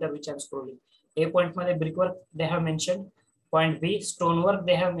the pointer which are scrolling. A point मध्ये brickwork they have mentioned, point B stonework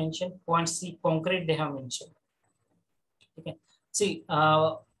they have mentioned, point C concrete they have mentioned. Okay,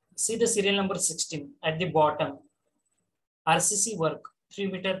 see the serial number 16 at the bottom. RCC work 3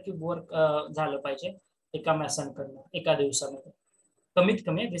 meter cube work झालं पाहिजे एका mason कडनं एका दिवसामध्ये, कमीत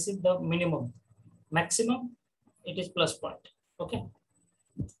कमी. This is the minimum, maximum it is plus point. Okay,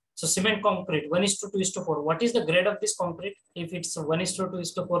 so cement concrete 1:2:4. What is the grade of this concrete? If it's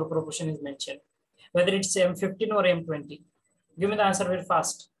 1:2:4 proportion is mentioned, whether it's M15 or M20. Give me the answer very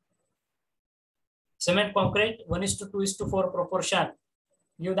fast. Cement concrete 1:2:4 proportion.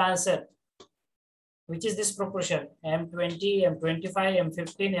 Give the answer. Which is this proportion? M20, M25,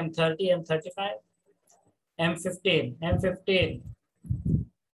 M15, M30, M35, M15, M15.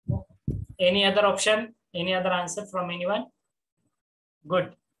 Any other option? Any other answer from anyone?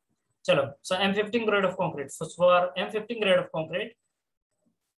 Good. Chalo, so M15 grade of concrete. So for M15 grade of concrete,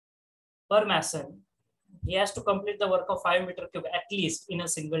 per mason, he has to complete the work of 5 meter cube at least in a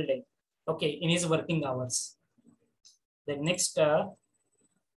single day. Okay, in his working hours. The next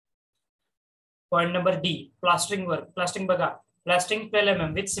point number D, plastering work. Plastering बघा, plastering 12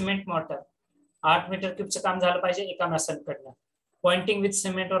 mm with cement mortar. 8 metre क्यूबचं काम झालं पाहिजे एका mason कडनं. Poynting with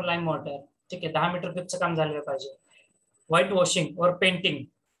cement और lime water. ठीक आहे, 10 metre क्यूबचं काम झालं पाहिजे. व्हाईट वॉशिंग और पेंटिंग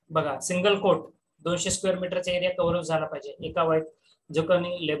बघा, single quote 200 square मीटरचा area cover झाला पाहिजे एका व्हाईट जो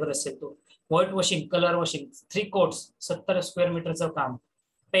कोणी लेबर असेल तो. White washing, colour washing 3 quotes 70 square मीटरचं काम.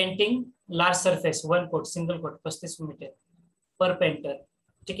 Painting large surface 1 coat single quote 35 metre पर पेंटर.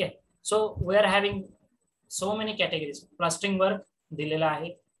 ठीक आहे, so we are having so many categories. Plastering work दिलेला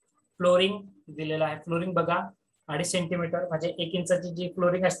आहे, फ्लोरिंग दिलेला आहे. फ्लोरिंग बघा 2.5 सेंटीमीटर म्हणजे 1 इंचाची जी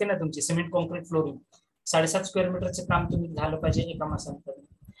फ्लोरिंग असते ना तुमची सिमेंट कॉन्क्रीट फ्लोरिंग, 7.5 स्क्वेअर मीटरचं काम तुम्ही झालं पाहिजे एका मॅसनकडून.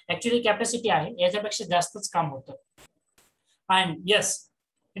 ऍक्च्युअली कॅपॅसिटी आहे, याच्यापेक्षा जास्तच काम होतं. And yes,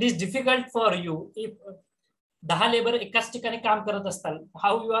 it is difficult for you if 10 labour एकाच ठिकाणी काम करत असतात,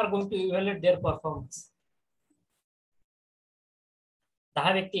 how you are going to evaluate their performance.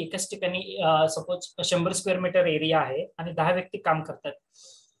 10 व्यक्ती एकाच ठिकाणी, सपोज 100 स्क्वेअर मीटर एरिया आहे आणि 10 व्यक्ती काम करतात,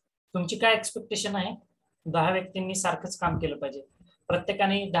 तुमची काय एक्सपेक्टेशन आहे? 10 व्यक्तींनी सारखंच काम केलं पाहिजे,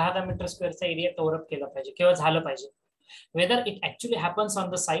 प्रत्येकाने 10 मीटर स्क्वेअरचा एरिया कव्हर अप केला पाहिजे किंवा झालं पाहिजे. Whether it actually happens on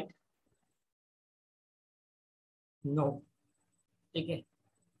the site, no. ठीक आहे,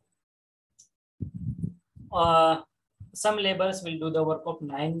 some laborers will do the work of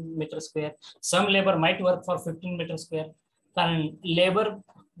 9 meter square, some labor might work for 15 meter square. कारण labor,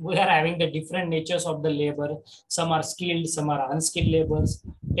 we are having the different natures of the labor, some are skilled, some are unskilled laborers.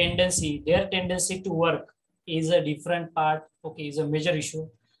 Tendency, their tendency to work is a different part. Okay, is a major issue.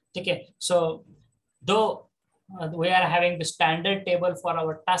 ठीक आहे, so though we are having the standard table for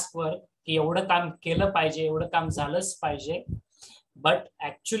our task work की एवढं काम केलं पाहिजे, एवढं काम झालंच पाहिजे. But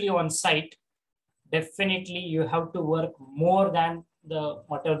actually on site definitely you have to work more than the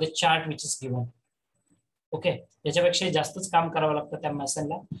what ever the chart which is given. Okay, याच्यापेक्षा जास्तच काम करावं लागतं त्या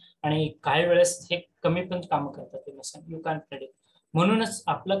मॅसनला, आणि काही वेळेस हे कमी पण काम करतात ते मॅसन, यू कॅन प्रेडिक्ट. म्हणूनच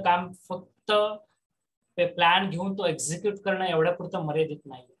आपलं काम फक्त प्लॅन घेऊन तो एक्झिक्यूट करणं एवढ्या पुरतं मर्यादित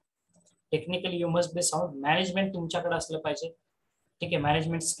नाही. Technically you must be sound. Management तुमच्याकडे असलं पाहिजे. ठीक आहे,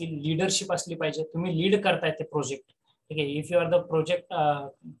 मॅनेजमेंट स्किल, लिडरशिप असली पाहिजे. तुम्ही लीड करताय ते प्रोजेक्ट. ठीक आहे, if you are the project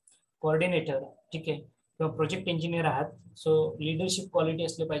coordinator, ठीक आहे, किंवा प्रोजेक्ट इंजिनियर आहात, सो लिडरशिप क्वालिटी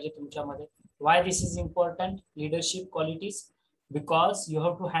असली पाहिजे तुमच्यामध्ये. Why this is important, leadership qualities? Because you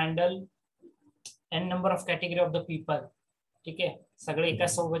have to handle N number of category of the people. ठीक आहे, सगळे एका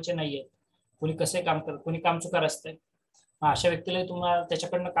सोबतचे नाहीये. कुणी कसे काम करत, कुणी कामचुकार असते. अशा व्यक्तीला तुम्हाला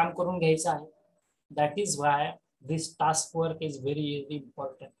त्याच्याकडनं काम करून घ्यायचं आहे. That is why this task work is very very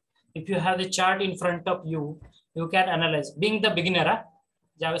important. If you have the chart in front of you, you can analyse. Being the beginner,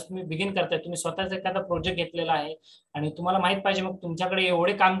 ज्यावेळेस तुम्ही बिगिन करताय, तुम्ही स्वतःच एखादा प्रोजेक्ट घेतलेला आहे आणि तुम्हाला माहित पाहिजे मग तुमच्याकडे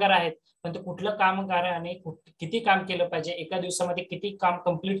एवढे कामगार आहेत, पण ते कुठलं कामगार आणि किती काम केलं पाहिजे, एका दिवसामध्ये किती काम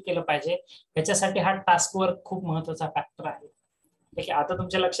कम्प्लीट केलं पाहिजे, याच्यासाठी हा टास्क वर्क खूप महत्वाचा फॅक्टर आहे. ठीक आहे, आता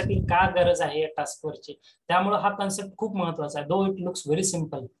तुमच्या लक्षात येईल का गरज आहे या टास्क वरची. त्यामुळे हा कन्सेप्ट खूप महत्वाचा आहे. दो it looks very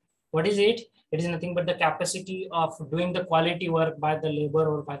simple. What is it? It is nothing but the capacity of doing the quality work by the labour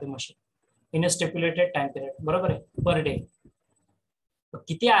और by the machine in a stipulated time period. बरोबर आहे, पर डे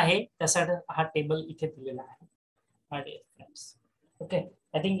किती आहे त्यासाठी हा table इथे दिलेला आहे. Okay,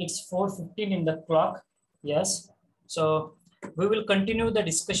 I think it's 4:15 in the clock. Yes, so we will continue the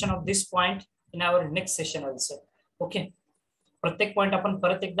discussion of this point in our next session also. Okay, प्रत्येक पॉइंट आपण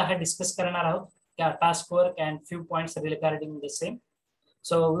परत एकदा हा डिस्कस करणार आहोत, त्या task work and few points regarding the same.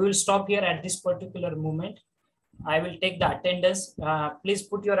 So we will stop here at this particular moment. I will take the attendance. Please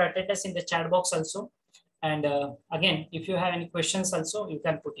put your attendance in the chat box also. And again, if you have any questions also, you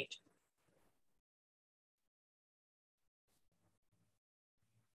can put it.